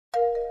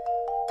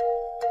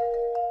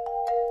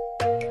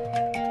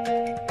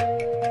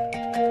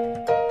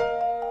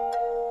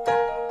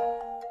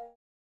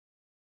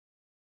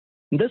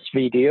In this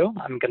video,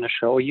 I'm going to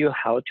show you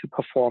how to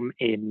perform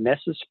a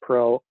Nessus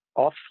Pro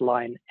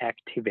offline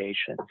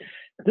activation.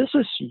 This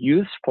is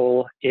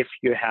useful if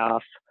you're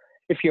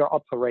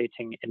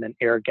operating in an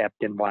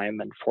air-gapped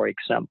environment, for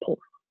example.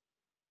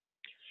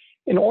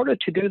 In order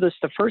to do this,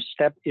 the first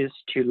step is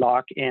to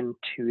log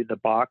into the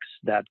box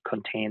that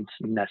contains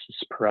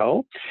Nessus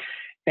Pro.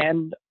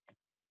 And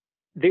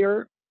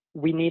there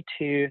we need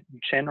to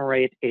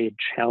generate a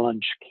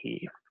challenge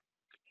key.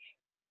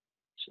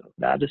 So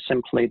that is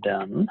simply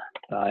done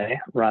by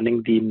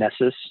running the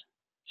Nessus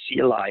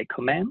CLI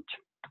command.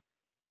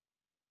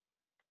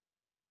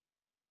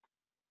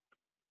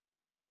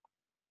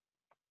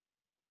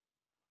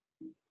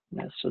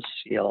 Nessus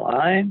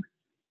CLI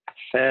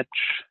fetch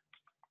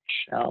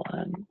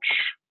challenge.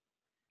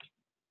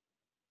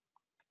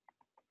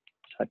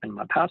 Type in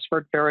my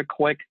password very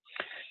quick.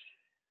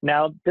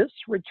 Now this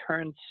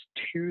returns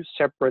two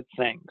separate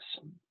things.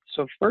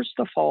 So first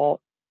of all,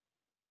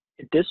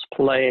 it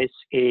displays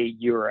a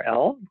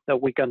URL that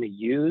we're going to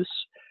use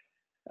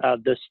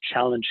this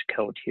challenge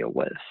code here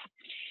with.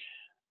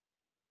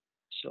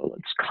 So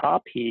let's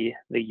copy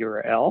the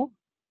URL,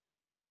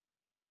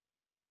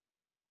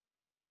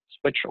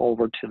 switch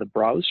over to the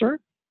browser,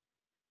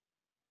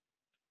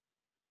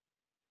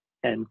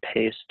 and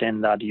paste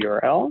in that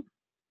URL.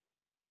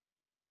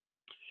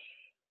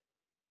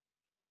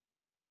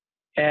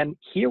 And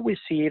here we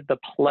see the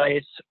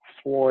place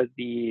for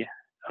the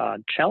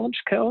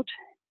challenge code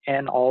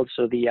and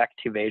also the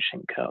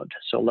activation code.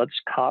 So let's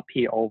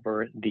copy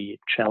over the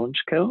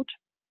challenge code.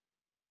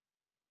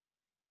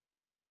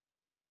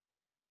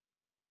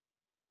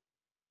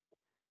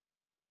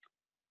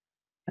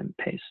 And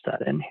paste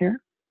that in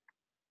here.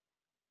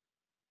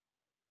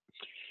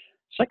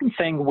 Second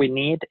thing we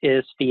need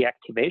is the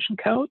activation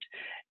code,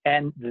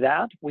 and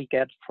that we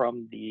get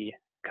from the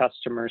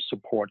customer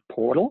support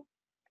portal.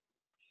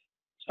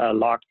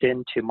 Logged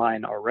into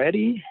mine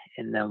already,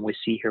 and then we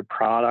see here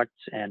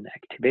products and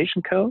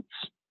activation codes.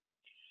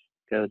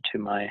 Go to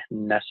my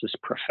Nessus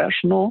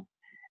Professional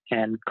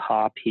and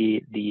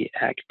copy the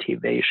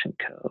activation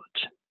code.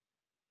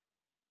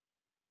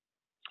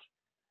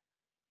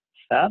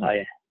 That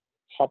I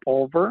hop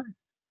over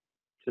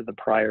to the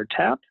prior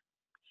tab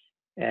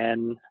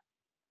and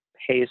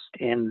paste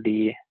in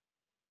the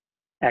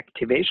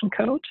activation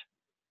code,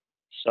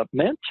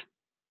 submit.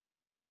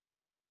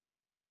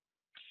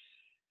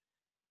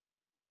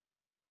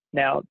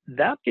 Now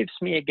that gives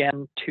me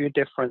again two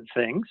different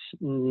things.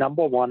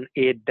 Number one,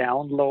 a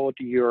download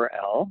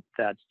URL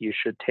that you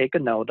should take a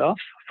note of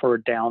for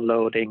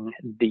downloading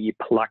the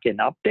plugin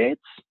updates.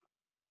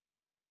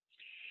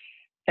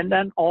 And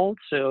then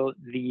also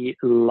the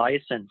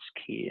license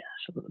key.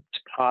 So let's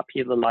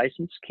copy the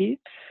license key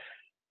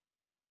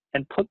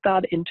and put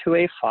that into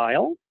a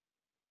file.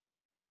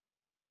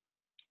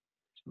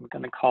 So I'm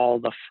going to call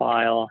the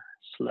file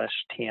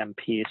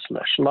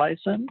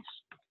 /tmp/license.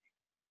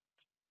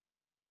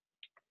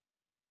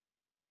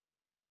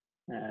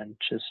 And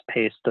just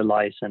paste the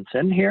license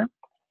in here,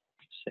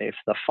 save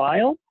the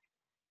file.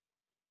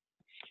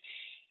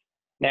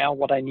 Now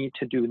what I need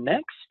to do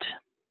next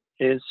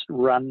is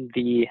run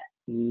the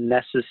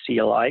Nessus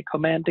CLI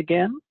command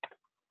again.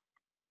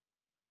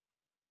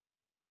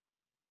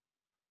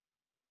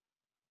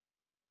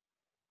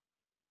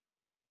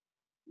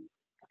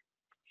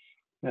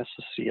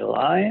 Nessus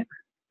CLI,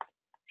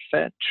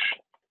 fetch,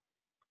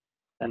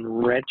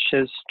 and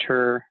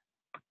register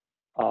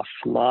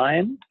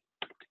offline.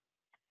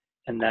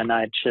 And then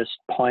I just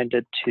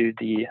pointed to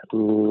the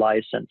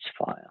license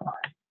file.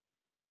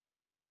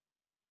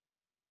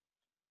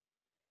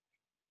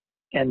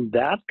 And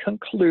that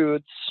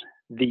concludes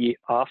the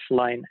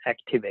offline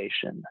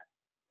activation.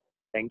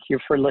 Thank you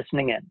for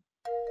listening in.